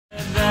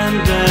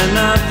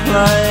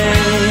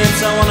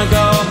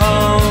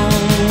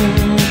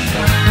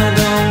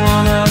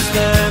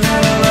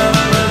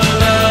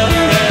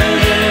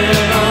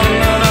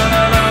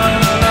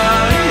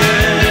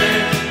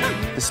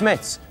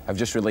Smiths have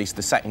just released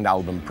the second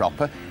album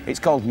proper. It's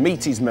called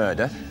Meat is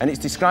Murder, and it's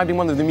described in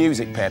one of the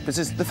music papers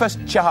as the first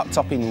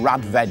chart-topping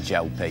rad veg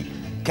LP.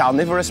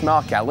 Carnivorous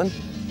Mark Ellen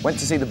went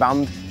to see the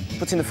band,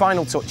 putting the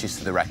final touches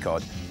to the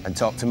record, and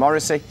talked to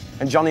Morrissey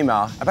and Johnny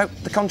Marr about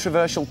the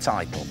controversial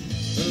title.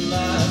 The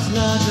last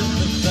night at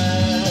the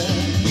fair,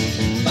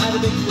 by the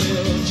big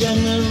wheel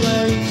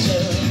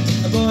generator,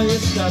 a boy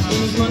is stabbed and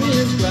his money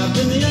is grabbed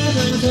and the air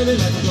hangs heavy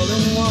like a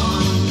golden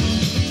wand.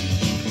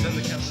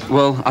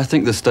 Well, I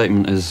think the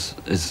statement is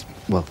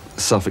well,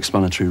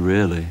 self-explanatory,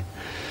 really.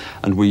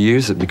 And we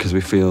use it because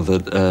we feel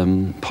that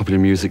popular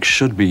music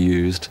should be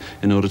used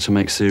in order to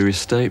make serious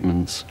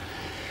statements.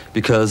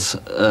 Because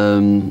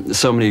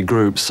so many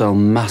groups sell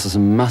masses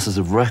and masses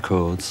of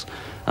records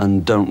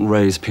and don't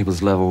raise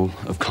people's level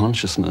of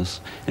consciousness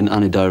in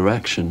any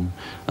direction.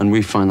 And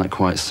we find that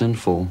quite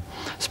sinful,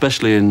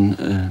 especially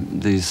in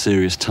these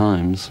serious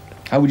times.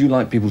 How would you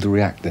like people to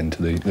react then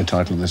to the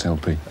title of this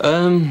LP?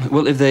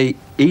 Well, if they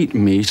eat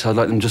meat, I'd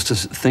like them just to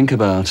think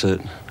about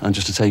it and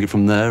just to take it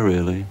from there,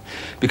 really.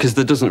 Because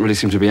there doesn't really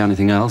seem to be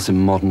anything else in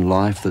modern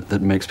life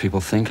that makes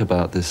people think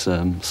about this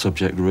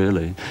subject,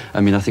 really.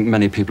 I mean, I think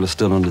many people are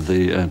still under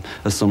the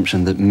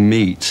assumption that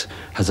meat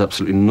has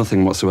absolutely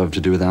nothing whatsoever to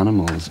do with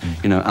animals.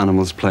 You know,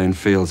 animals play in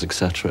fields,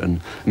 etc.,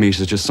 and meat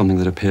is just something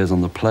that appears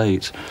on the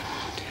plate.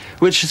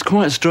 Which is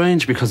quite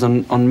strange because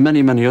on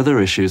many, many other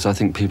issues, I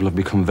think people have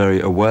become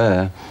very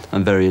aware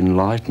and very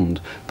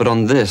enlightened. But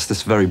on this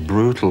very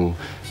brutal,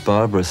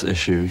 barbarous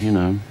issue, you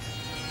know.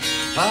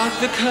 Park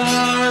the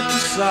car at the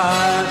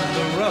side of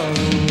the road.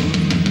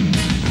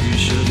 You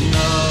should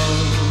know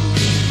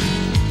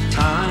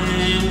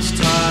time's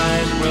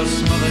tide will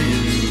smother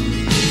you.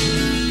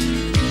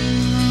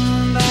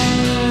 And I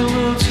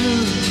will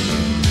too.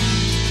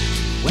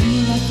 When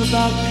you laugh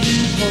about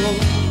people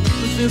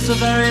feel so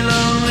very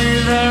lonely,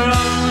 their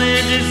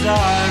only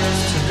desire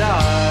is to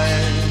die.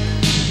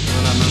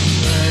 And I'm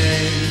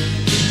afraid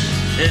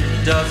it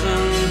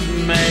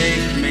doesn't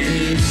make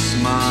me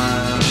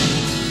smile.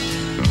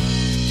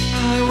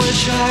 I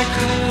wish I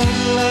could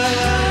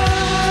laugh,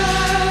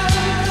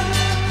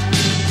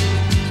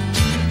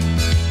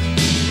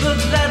 but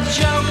that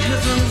joke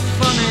isn't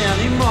funny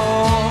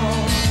anymore.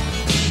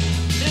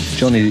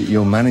 Johnny,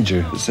 your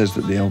manager says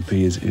that the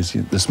LP is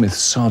the Smiths'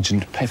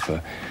 Sergeant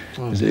Pepper.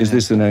 Is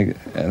this an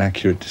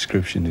accurate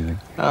description, do you think?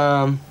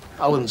 I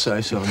wouldn't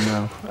say so,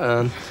 no.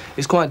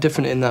 It's quite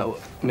different in that,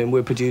 I mean, we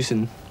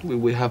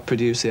have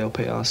produced the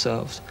LP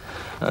ourselves.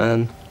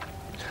 I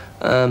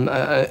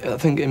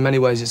think in many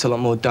ways it's a lot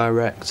more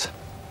direct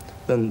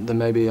than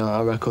maybe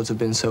our records have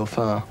been so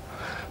far.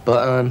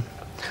 But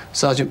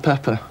Sergeant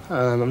Pepper,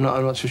 I'm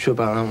not too sure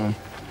about that one.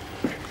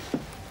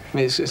 I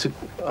mean,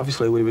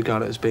 obviously we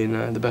regard it as being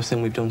the best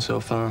thing we've done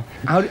so far.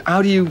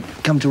 How do you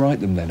come to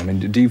write them then? I mean,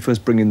 do you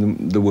first bring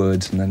in the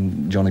words and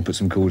then Johnny puts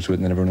some chords to it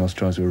and then everyone else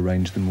tries to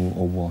arrange them,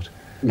 or what?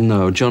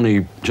 No,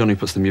 Johnny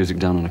puts the music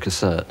down on a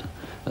cassette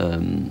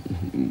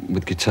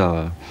with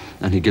guitar,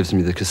 and he gives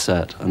me the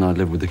cassette, and I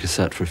live with the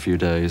cassette for a few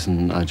days,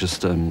 and I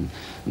just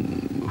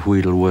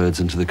wheedle words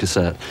into the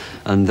cassette,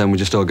 and then we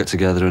just all get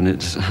together, and it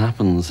just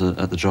happens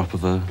at the drop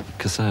of a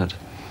cassette.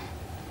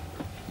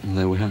 And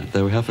there we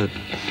have it.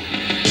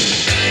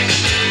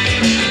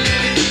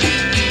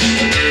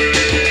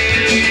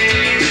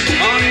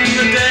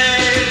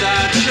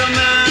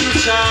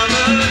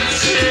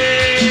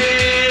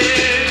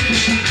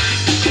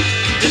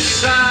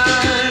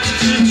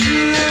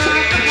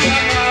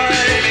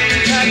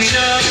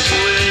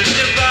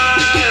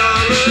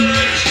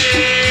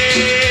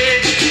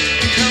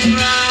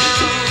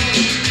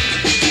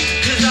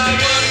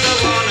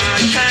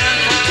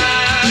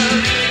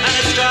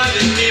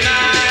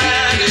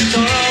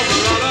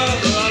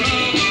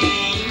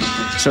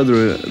 So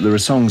there are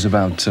songs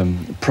about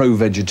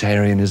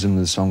pro-vegetarianism,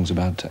 there's songs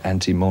about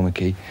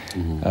anti-monarchy.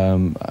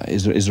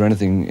 Is there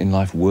anything in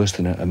life worse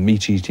than a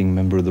meat-eating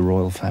member of the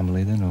royal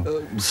family then? Or?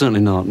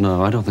 Certainly not,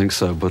 no, I don't think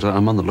so, but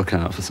I'm on the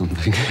lookout for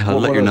something. I'll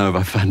let you know if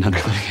I find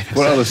anything.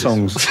 What other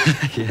songs?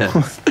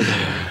 Yes.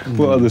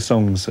 What other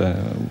songs,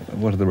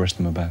 what are the rest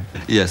of them about?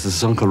 Yes, there's a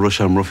song called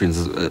Rusholme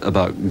Ruffians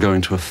about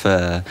going to a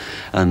fair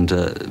and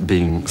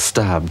being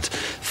stabbed.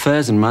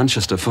 Fairs in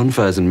Manchester, fun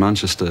fairs in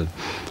Manchester,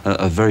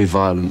 are very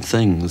violent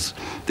things.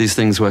 These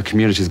things where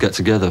communities get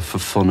together for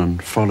fun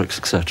and frolics,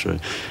 etc.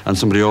 And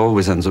somebody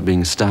always ends up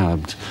being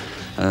stabbed,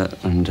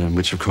 and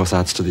which of course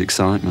adds to the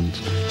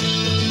excitement.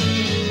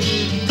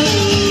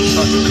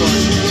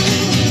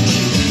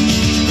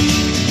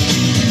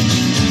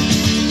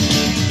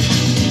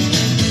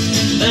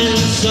 Then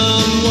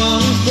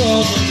someone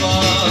falls in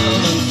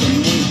love and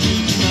someone's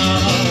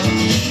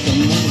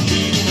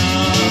beaten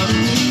up,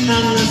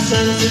 and the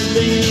sense is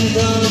being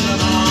broken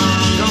on.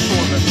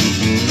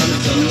 And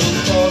someone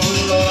falls in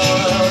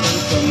love and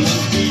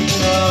someone's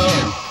beaten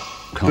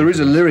up. There is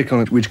a lyric on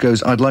it which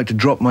goes, "I'd like to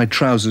drop my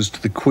trousers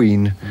to the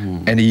Queen.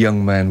 Any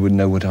young man would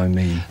know what I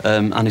mean."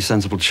 Any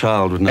sensible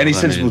child would know Any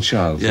what I mean. sensible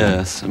child.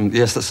 Yes,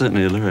 yes, that's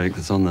certainly a lyric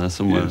that's on there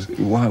somewhere. Yes.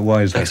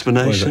 Why is that?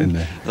 Explanation? Why is that in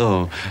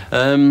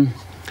there?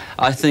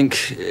 I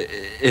think,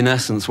 in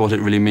essence, what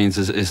it really means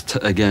is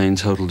again,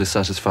 total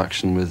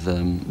dissatisfaction with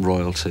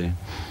royalty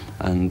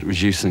and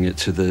reducing it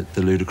to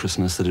the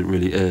ludicrousness that it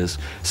really is.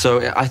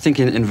 So I think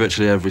in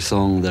virtually every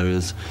song there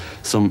is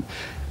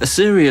a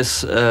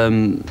serious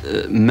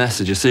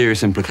message, a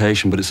serious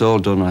implication, but it's all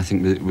done, I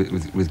think,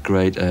 with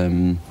great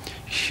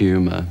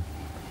humour.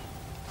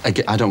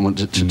 I don't want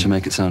to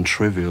make it sound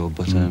trivial,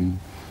 but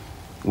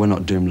we're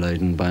not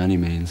doom-laden by any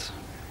means.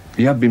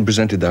 You have been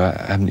presented, though,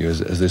 haven't you,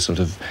 as this sort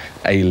of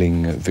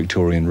ailing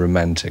Victorian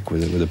romantic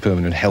with a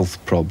permanent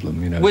health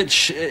problem, you know?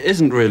 Which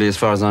isn't really, as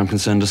far as I'm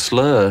concerned, a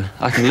slur.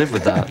 I can live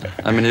with that.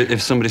 I mean, if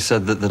somebody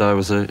said that I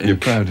was a... You're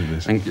proud of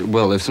this?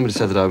 Well, if somebody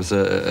said that I was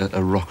a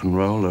rock and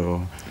roller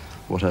or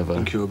whatever...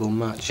 Incurable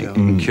macho.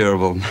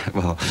 Incurable...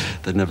 Well,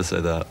 they'd never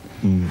say that.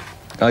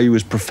 Are you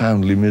as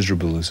profoundly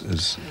miserable as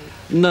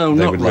no,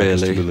 they not would like us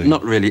to really. believe?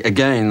 Not really.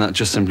 Again, that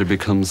just simply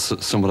becomes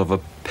somewhat of a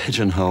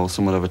pigeonhole,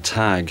 somewhat of a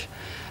tag.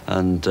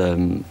 And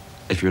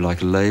if you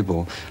like, a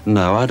label.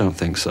 No, I don't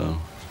think so.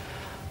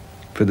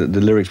 But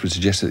the lyrics would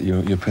suggest that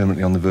you're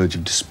permanently on the verge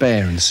of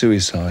despair and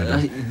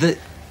suicide.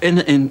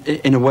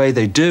 In a way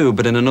they do,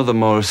 but in another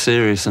more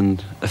serious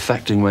and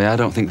affecting way, I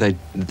don't think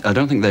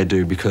they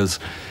do because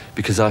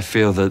I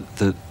feel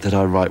that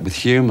I write with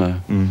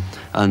humour,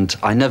 and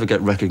I never get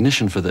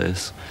recognition for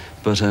this.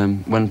 But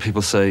when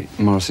people say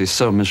Morrissey is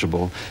so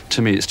miserable,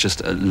 to me it's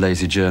just a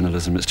lazy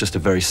journalism. It's just a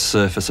very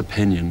surface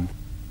opinion.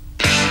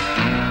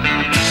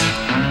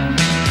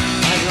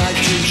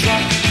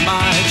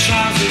 My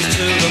trousers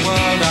to the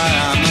world, I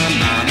am a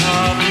man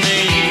of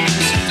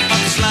means,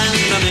 of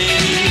slender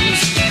means.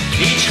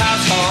 Each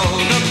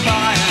household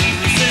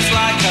appliance is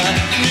like a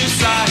new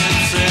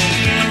science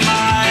in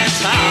my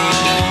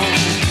town.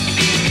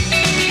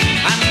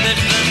 And if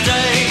the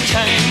day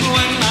came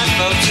when I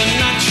felt a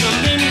natural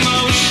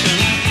emotion,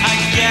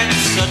 I'd get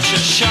such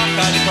a shock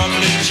I'd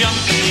probably jump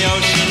in the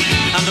ocean.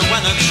 And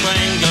when a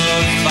train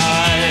goes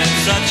by,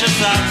 it's such a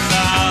sad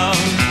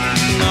sound.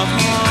 No,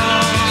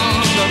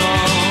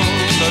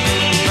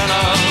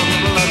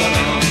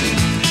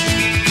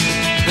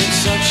 it's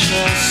such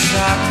a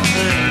sad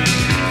thing.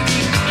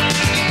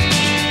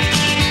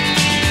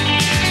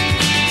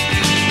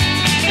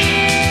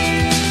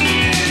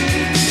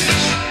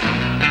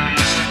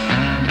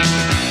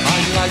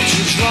 I'd like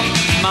to drop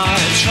my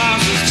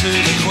trousers to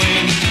the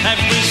Queen.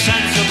 Every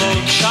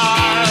sensible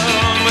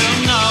child will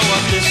know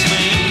what this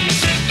means.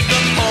 The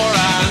poor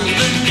and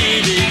the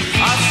needy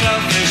are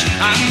selfish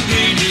and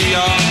greedy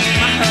on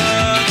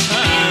her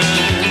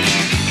turn.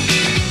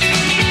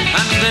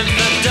 And if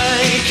the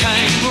day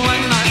came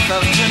when I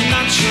felt a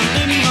natural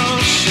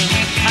emotion,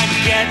 I'd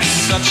get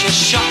such a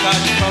shock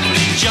I'd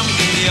probably jump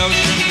in the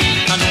ocean.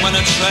 And when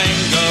a train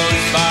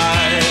goes by,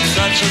 it's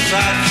such a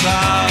sad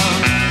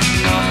sound.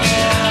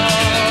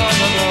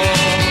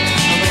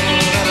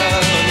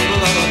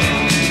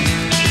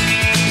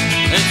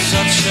 It's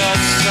such a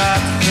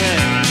sad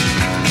thing.